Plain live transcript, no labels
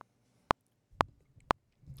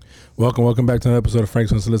Welcome back to another episode of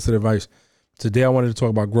Frank's Unsolicited Advice. Today I wanted to talk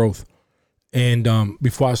about growth. And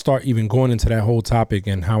before I start even going into that whole topic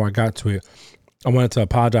and how I got to it, I wanted to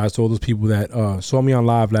apologize to all those people that saw me on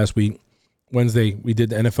live last week. Wednesday, we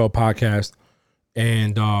did the NFL podcast,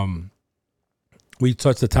 and we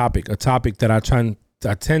touched a topic that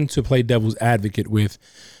I tend to play devil's advocate with,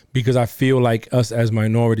 because I feel like us as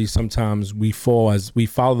minorities, sometimes we follow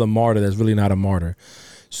the martyr that's really not a martyr.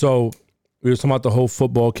 So we were talking about the whole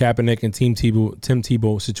football Kaepernick and Tim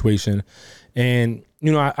Tebow situation. And,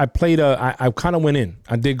 I played I kind of went in.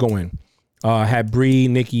 I did go in. I had Bree,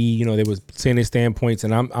 Nikki, they was saying their standpoints,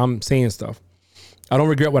 and I'm saying stuff. I don't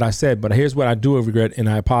regret what I said, but here's what I do regret, and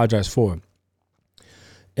I apologize for.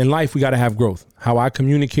 In life, we got to have growth. How I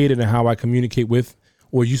communicated and how I communicate with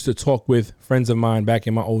or used to talk with friends of mine back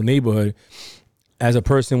in my old neighborhood, as a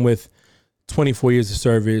person with 24 years of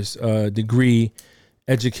service, degree,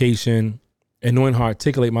 education, and knowing how to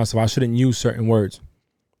articulate myself, I shouldn't use certain words.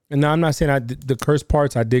 And now I'm not saying the curse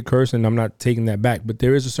parts, I did curse, and I'm not taking that back. But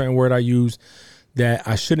there is a certain word I use that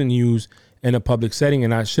I shouldn't use in a public setting,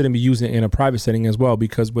 and I shouldn't be using it in a private setting as well,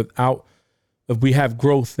 because if we have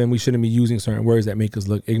growth, then we shouldn't be using certain words that make us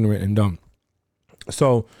look ignorant and dumb.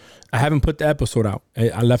 So I haven't put the episode out.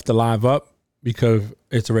 I left the live up because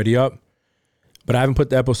it's already up, but I haven't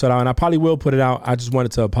put the episode out, and I probably will put it out. I just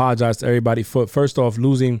wanted to apologize to everybody for, first off,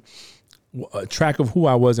 losing track of who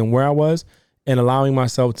I was and where I was, and allowing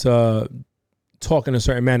myself to talk in a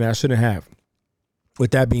certain manner I shouldn't have.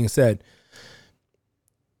 With that being said,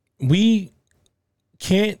 we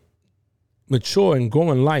can't mature and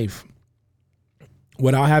grow in life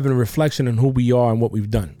without having a reflection on who we are and what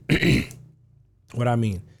we've done. What I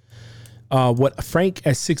mean, what Frank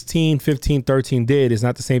at 16, 15, 13 did is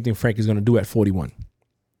not the same thing Frank is going to do at 41.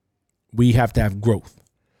 We have to have growth.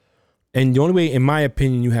 And the only way, in my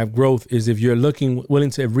opinion, you have growth is if you're willing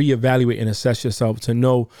to reevaluate and assess yourself, to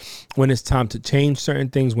know when it's time to change certain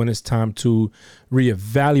things, when it's time to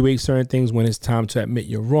reevaluate certain things, when it's time to admit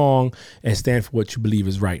you're wrong and stand for what you believe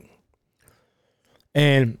is right.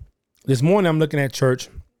 And this morning I'm looking at church,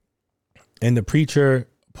 and the preacher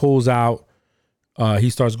pulls out, he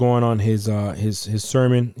starts going on his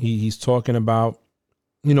sermon. He's talking about,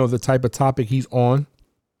 the type of topic he's on,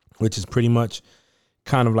 which is pretty much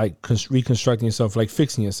kind of like reconstructing yourself, like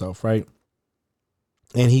fixing yourself, right?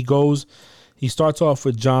 And he starts off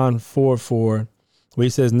with John 4:4, where he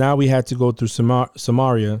says, now we had to go through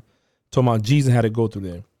Samaria, talking about Jesus had to go through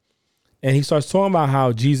there. And he starts talking about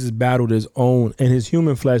how Jesus battled his own, and his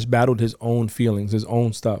human flesh battled his own feelings, his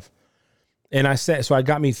own stuff. And so I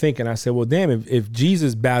got me thinking, I said, well, damn, if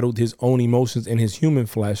Jesus battled his own emotions in his human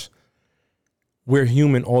flesh, we're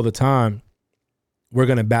human all the time, we're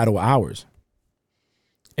going to battle ours.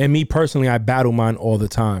 And me personally, I battle mine all the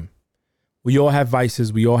time. We all have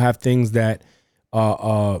vices. We all have things that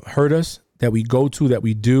hurt us, that we go to, that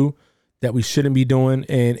we do, that we shouldn't be doing.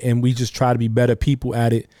 And we just try to be better people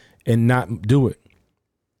at it and not do it.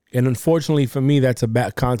 And unfortunately for me, that's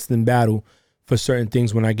a constant battle for certain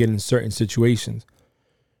things when I get in certain situations.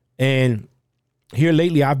 And here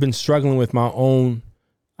lately, I've been struggling with my own,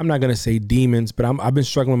 I'm not going to say demons, but I've been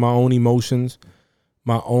struggling with my own emotions,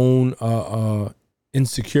 my own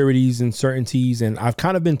insecurities and certainties, and I've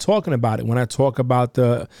kind of been talking about it when I talk about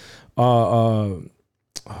the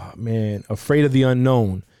afraid of the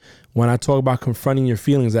unknown, when I talk about confronting your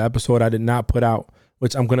feelings, the episode I did not put out,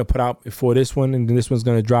 which I'm going to put out before this one, and then this one's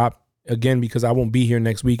going to drop again because I won't be here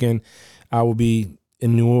next weekend. I will be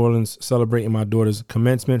in New Orleans celebrating my daughter's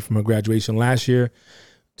commencement from her graduation last year,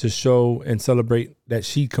 to show and celebrate that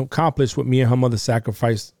she accomplished what me and her mother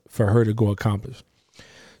sacrificed for her to go accomplish.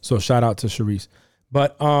 So shout out to Sharice.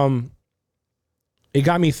 But it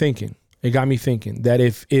got me thinking. That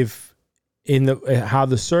if in how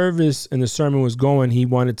the service and the sermon was going, he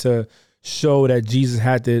wanted to show that Jesus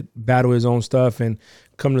had to battle his own stuff and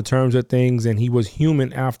come to terms with things, and he was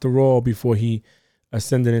human after all before he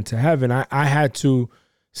ascended into heaven. I had to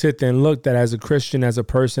sit there and look that as a Christian, as a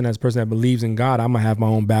person that believes in God, I'm gonna have my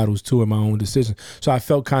own battles too and my own decisions. So I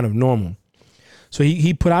felt kind of normal. So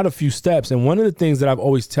he put out a few steps. And one of the things that I've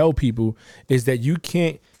always tell people is that you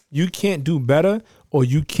can't do better, or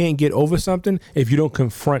you can't get over something if you don't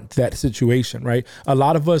confront that situation, right? A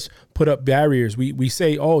lot of us put up barriers. We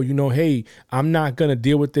say, hey, I'm not going to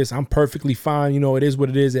deal with this. I'm perfectly fine. It is what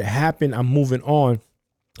it is. It happened. I'm moving on.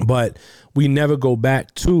 But we never go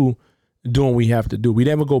back to doing what we have to do. We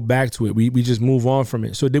never go back to it. We just move on from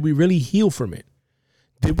it. So did we really heal from it?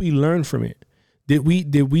 Did we learn from it?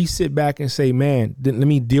 Did we sit back and say, man, let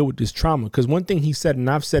me deal with this trauma? Because one thing he said, and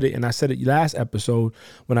I've said it, and I said it last episode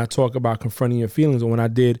when I talk about confronting your feelings, or when I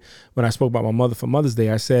spoke about my mother for Mother's Day,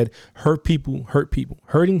 I said, hurt people hurt people.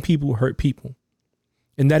 Hurting people hurt people.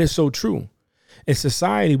 And that is so true. In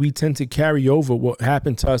society, we tend to carry over what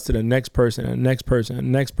happened to us to the next person, and the next person, and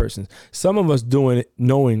the next person. Some of us doing it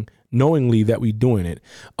knowingly that we doing it.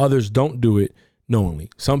 Others don't do it knowingly.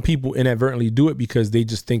 Some people inadvertently do it because they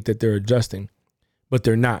just think that they're adjusting, but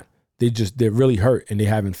they're not. They're really hurt and they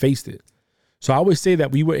haven't faced it. So I always say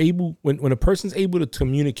that we were able, when a person's able to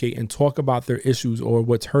communicate and talk about their issues or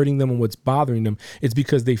what's hurting them and what's bothering them, it's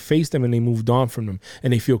because they faced them and they moved on from them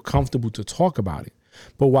and they feel comfortable to talk about it.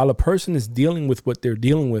 But while a person is dealing with what they're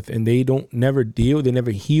dealing with and they never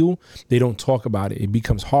heal, they don't talk about it. It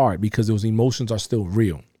becomes hard because those emotions are still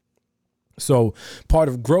real. So part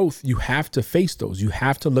of growth, you have to face those. You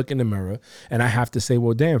have to look in the mirror, and I have to say,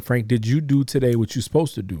 well, damn, Frank, did you do today what you're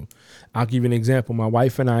supposed to do? I'll give you an example. My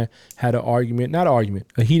wife and I had a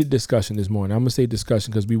heated discussion this morning. I'm going to say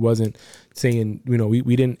discussion because we wasn't saying,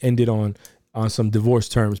 we didn't end it on some divorce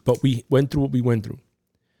terms, but we went through what we went through.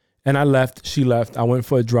 And I left, she left. I went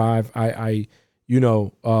for a drive. I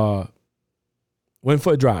went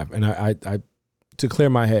for a drive and I to clear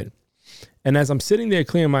my head. And as I'm sitting there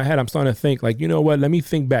clearing my head, I'm starting to think like, you know what? Let me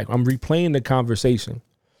think back. I'm replaying the conversation.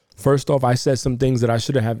 First off, I said some things that I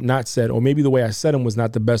should have not said, or maybe the way I said them was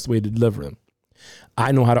not the best way to deliver them.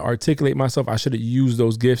 I know how to articulate myself. I should have used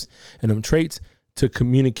those gifts and them traits to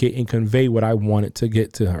communicate and convey what I wanted to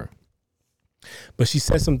get to her. But she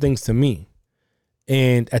said some things to me.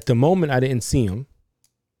 And at the moment, I didn't see them.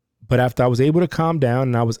 But after I was able to calm down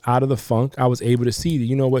and I was out of the funk, I was able to see that,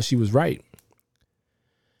 you know what, she was right.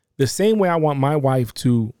 The same way I want my wife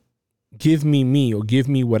to give me or give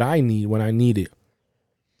me what I need when I need it.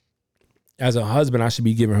 As a husband, I should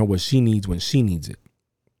be giving her what she needs when she needs it.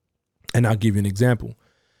 And I'll give you an example.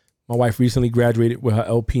 My wife recently graduated with her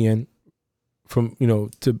LPN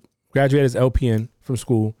to graduate as LPN from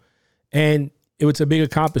school. And it was a big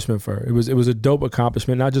accomplishment for her. It was a dope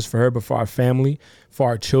accomplishment, not just for her, but for our family, for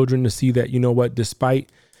our children to see that, you know what,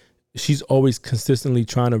 despite she's always consistently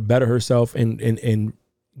trying to better herself and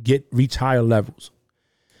reach higher levels.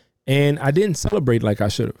 And I didn't celebrate like I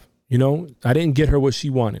should have. I didn't get her what she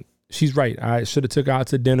wanted. She's right. I should have took her out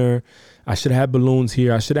to dinner. I should have had balloons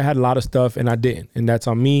here. I should have had a lot of stuff, and I didn't. And that's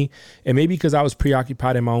on me. And maybe because I was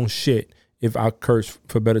preoccupied in my own shit, if I curse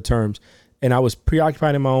for better terms, and I was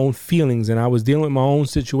preoccupied in my own feelings, and I was dealing with my own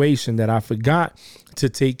situation, that I forgot to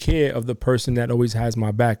take care of the person that always has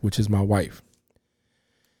my back, which is my wife.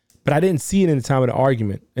 But I didn't see it in the time of the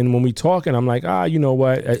argument. And when we talking, I'm like, you know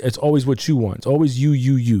what? It's always what you want. It's always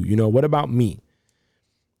you. What about me?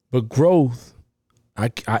 But growth, I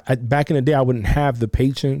back in the day, I wouldn't have the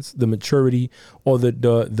patience, the maturity, or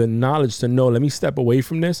the knowledge to know, let me step away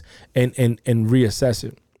from this and reassess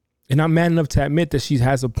it. And I'm man enough to admit that she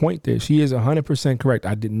has a point there. She is 100% correct.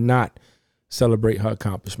 I did not celebrate her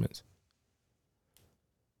accomplishments.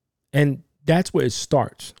 And that's where it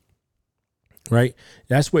starts. Right?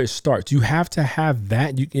 That's where it starts. You have to have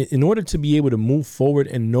that. In order to be able to move forward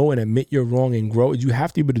and know and admit you're wrong and grow, you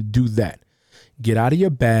have to be able to do that. Get out of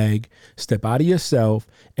your bag, step out of yourself,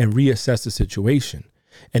 and reassess the situation.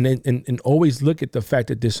 And then and always look at the fact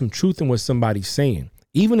that there's some truth in what somebody's saying,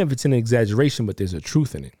 even if it's an exaggeration, but there's a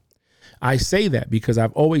truth in it. I say that because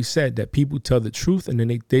I've always said that people tell the truth and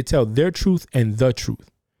then they tell their truth and the truth.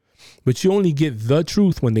 But you only get the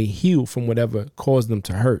truth when they heal from whatever caused them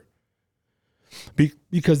to hurt.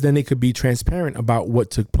 Because then they could be transparent about what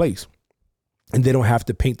took place. And they don't have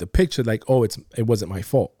to paint the picture like, it wasn't my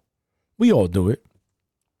fault. We all do it.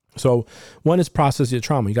 So one is process your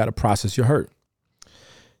trauma. You got to process your hurt.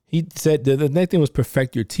 He said the next thing was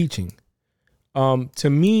perfect your teaching. To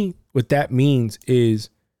me, what that means is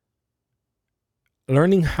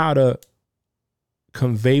learning how to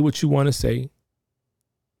convey what you want to say,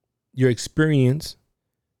 your experience,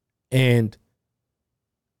 and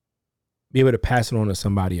be able to pass it on to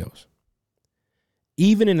somebody else.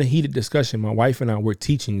 Even in a heated discussion, my wife and I were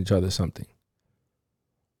teaching each other something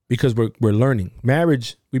because we're learning.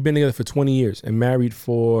 Marriage, we've been together for 20 years and married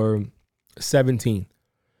for 17.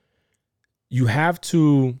 You have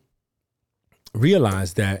to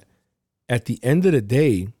realize that at the end of the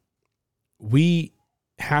day, we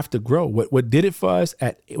have to grow. What did it for us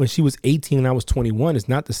when she was 18 and I was 21 is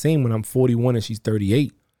not the same when I'm 41 and she's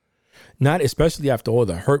 38. Not especially after all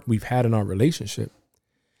the hurt we've had in our relationship.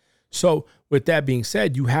 So with that being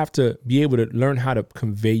said, you have to be able to learn how to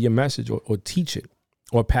convey your message or teach it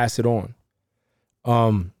or pass it on.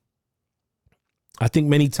 I think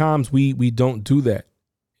many times we don't do that.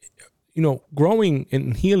 growing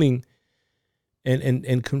and healing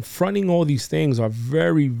and confronting all these things are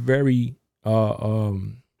very, very, I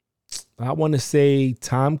want to say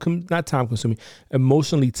not time consuming,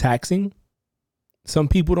 emotionally taxing. Some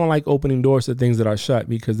people don't like opening doors to things that are shut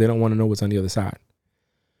because they don't want to know what's on the other side.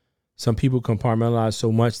 Some people compartmentalize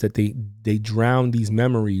so much that they drown these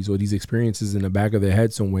memories or these experiences in the back of their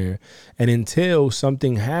head somewhere. And until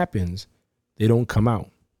something happens, they don't come out.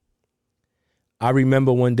 I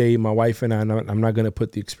remember one day my wife and I, and I'm not going to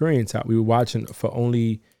put the experience out. We were watching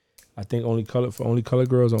Only Color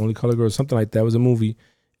Girls, something like that. It was a movie.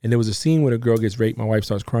 And there was a scene where a girl gets raped. My wife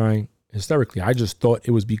starts crying hysterically. I just thought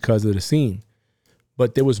it was because of the scene.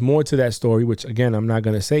 But there was more to that story, which, again, I'm not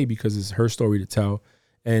going to say because it's her story to tell.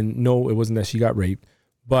 And no, it wasn't that she got raped,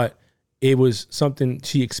 but it was something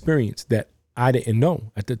she experienced that I didn't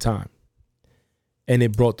know at the time. And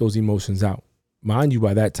it brought those emotions out. Mind you,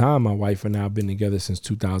 by that time, my wife and I have been together since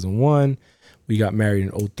 2001. We got married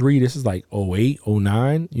in 2003. This is like 2008,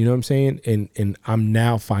 2009. You know what I'm saying? And I'm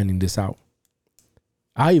now finding this out.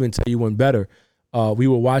 I even tell you one better. We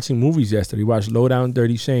were watching movies yesterday. We watched Low Down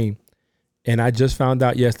Dirty Shame. And I just found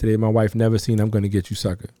out yesterday my wife never seen I'm Gonna Get You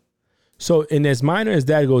Sucker. So, and as minor as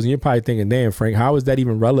that goes, and you're probably thinking, damn, Frank, how is that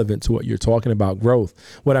even relevant to what you're talking about, growth?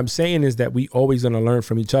 What I'm saying is that we always going to learn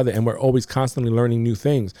from each other, and we're always constantly learning new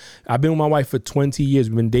things. I've been with my wife for 20 years.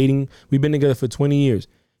 We've been dating. We've been together for 20 years.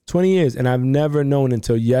 20 years, and I've never known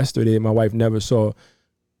until yesterday my wife never saw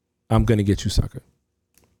I'm Gonna Get You Sucker.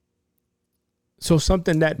 So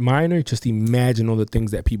something that minor, just imagine all the things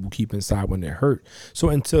that people keep inside when they're hurt. So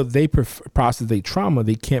until they process their trauma,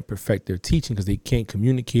 they can't perfect their teaching because they can't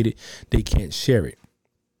communicate it. They can't share it.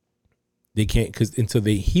 They can't, because until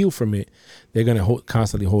they heal from it, they're going to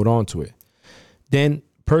constantly hold on to it. Then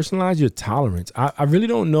personalize your tolerance. I really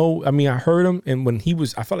don't know. I mean, I heard him, and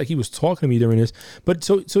I felt like he was talking to me during this. But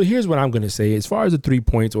so here's what I'm going to say. As far as the 3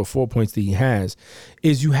 points or 4 points that he has,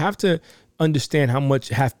 is you have to understand how much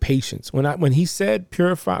have patience. When he said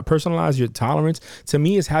personalize your tolerance, to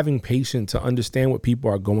me is having patience to understand what people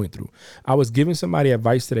are going through. I was giving somebody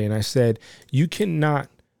advice today and I said, you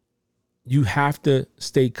have to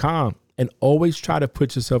stay calm and always try to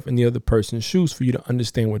put yourself in the other person's shoes for you to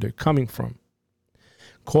understand where they're coming from.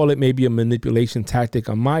 Call it maybe a manipulation tactic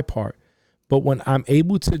on my part. But when I'm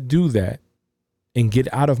able to do that, and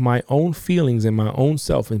get out of my own feelings and my own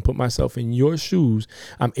self and put myself in your shoes,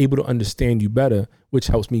 I'm able to understand you better, which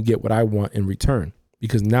helps me get what I want in return,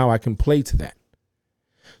 because now I can play to that.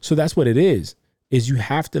 So that's what it is you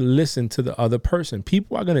have to listen to the other person.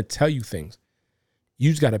 People are going to tell you things. You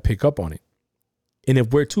just got to pick up on it. And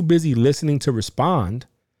if we're too busy listening to respond,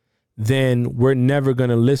 then we're never going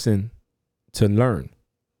to listen to learn.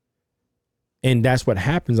 And that's what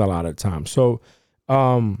happens a lot of times. So,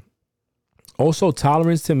 also,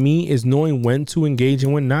 tolerance to me is knowing when to engage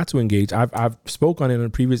and when not to engage. I've spoke on it in a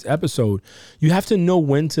previous episode. You have to know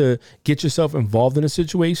when to get yourself involved in a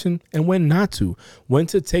situation and when not to. When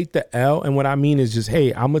to take the L. And what I mean is just,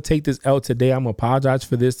 hey, I'm going to take this L today. I'm going to apologize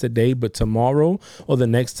for this today. But tomorrow or the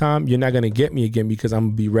next time, you're not going to get me again because I'm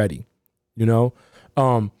going to be ready. You know,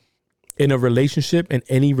 in a relationship, in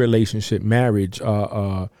any relationship, marriage,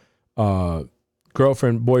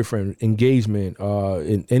 girlfriend, boyfriend, engagement,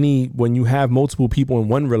 when you have multiple people in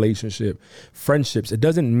one relationship, friendships, it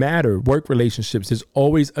doesn't matter. Work relationships, there's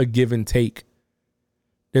always a give and take.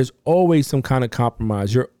 There's always some kind of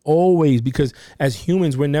compromise. Because as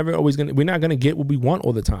humans, we're not going to get what we want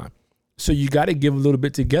all the time. So you got to give a little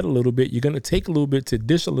bit to get a little bit. You're going to take a little bit to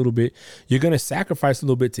dish a little bit. You're going to sacrifice a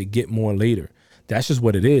little bit to get more later. That's just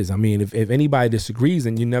what it is. I mean, if anybody disagrees,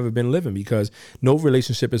 then you've never been living, because no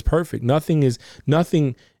relationship is perfect. Nothing.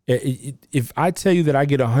 If I tell you that I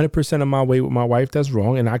get 100% of my way with my wife, that's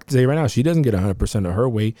wrong. And I can say right now, she doesn't get 100% of her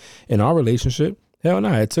way in our relationship. Hell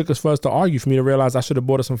no. It took us for us to argue for me to realize I should have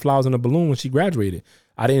bought her some flowers and a balloon when she graduated.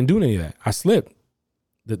 I didn't do any of that. I slipped.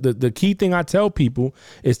 The key thing I tell people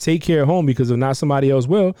is take care of home, because if not, somebody else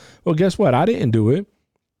will. Well, guess what? I didn't do it.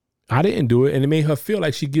 And it made her feel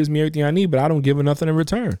like she gives me everything I need, but I don't give her nothing in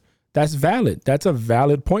return. That's valid. That's a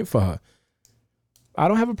valid point for her. I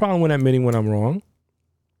don't have a problem with admitting when I'm wrong.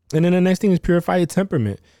 And then the next thing is purify your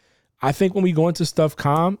temperament. I think when we go into stuff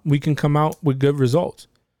calm, we can come out with good results.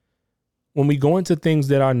 When we go into things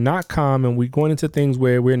that are not calm and we're going into things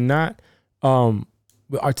where we're not,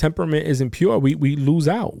 our temperament isn't pure, we lose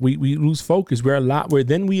out. We lose focus. Where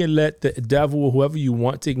then we let the devil or whoever you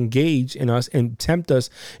want to engage in us and tempt us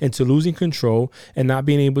into losing control and not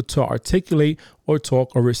being able to articulate or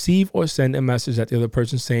talk or receive or send a message that the other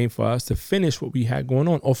person's saying for us to finish what we had going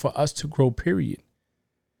on or for us to grow, period.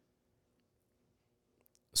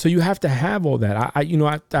 So you have to have all that.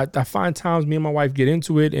 I find times me and my wife get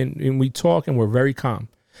into it and we talk and we're very calm.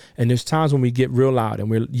 And there's times when we get real loud and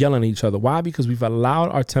we're yelling at each other. Why? Because we've allowed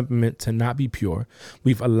our temperament to not be pure.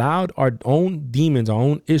 We've allowed our own demons, our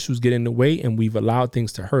own issues get in the way, and we've allowed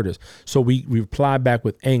things to hurt us. So we reply back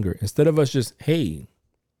with anger instead of us just, hey,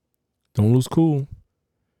 don't lose cool.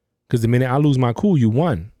 Because the minute I lose my cool, you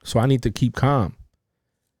won. So I need to keep calm.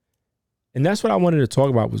 And that's what I wanted to talk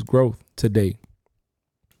about was growth today.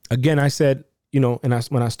 Again, I said, when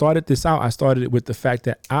I started this out, I started it with the fact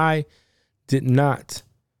that I did not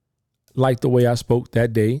like the way I spoke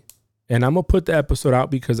that day. And I'm going to put the episode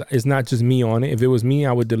out because it's not just me on it. If it was me,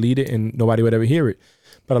 I would delete it and nobody would ever hear it.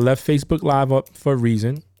 But I left Facebook Live up for a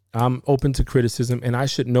reason. I'm open to criticism and I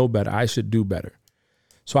should know better. I should do better.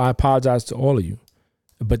 So I apologize to all of you.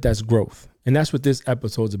 But that's growth. And that's what this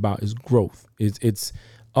episode's about, is growth. It's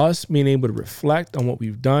us being able to reflect on what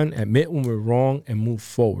we've done, admit when we're wrong, and move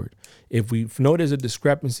forward. If we know there's a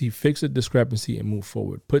discrepancy, fix a discrepancy and move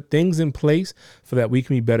forward. Put things in place so that we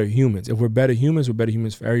can be better humans. If we're better humans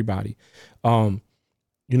for everybody.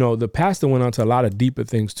 The pastor went on to a lot of deeper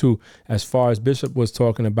things too, as far as Bishop was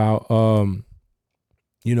talking about,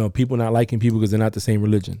 people not liking people because they're not the same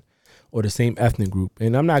religion or the same ethnic group.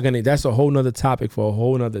 And that's a whole nother topic for a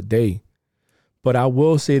whole nother day. But I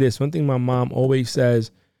will say this, one thing my mom always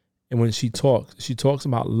says, and when she talks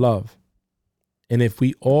about love. And if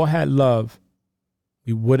we all had love,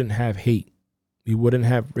 we wouldn't have hate. We wouldn't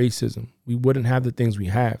have racism. We wouldn't have the things we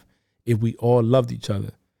have if we all loved each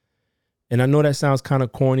other. And I know that sounds kind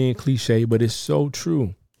of corny and cliche, but it's so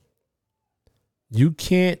true. You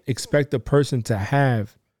can't expect a person to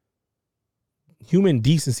have human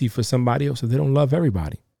decency for somebody else if they don't love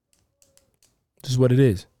everybody. Just what it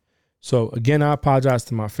is. So again, I apologize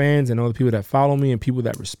to my fans and all the people that follow me and people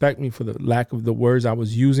that respect me for the lack of the words I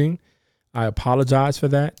was using. I apologize for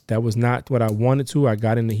that. That was not what I wanted to. I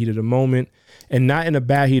got in the heat of the moment, and not in a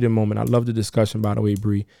bad heated moment. I love the discussion, by the way,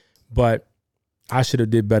 Bree, but I should have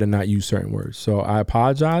did better not use certain words. So I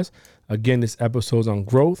apologize. Again, this episode's on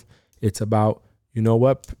growth. It's about,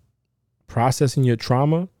 processing your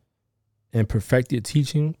trauma and perfect your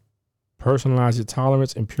teaching, personalize your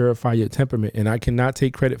tolerance, and purify your temperament. And I cannot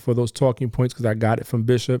take credit for those talking points because I got it from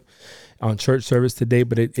Bishop on church service today,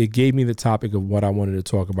 but it gave me the topic of what I wanted to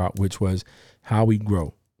talk about, which was how we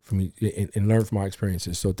grow and learn from our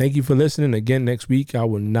experiences. So thank you for listening. Again, next week I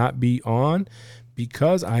will not be on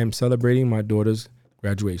because I am celebrating my daughter's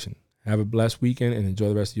graduation. Have a blessed weekend and enjoy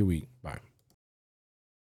the rest of your week. Bye.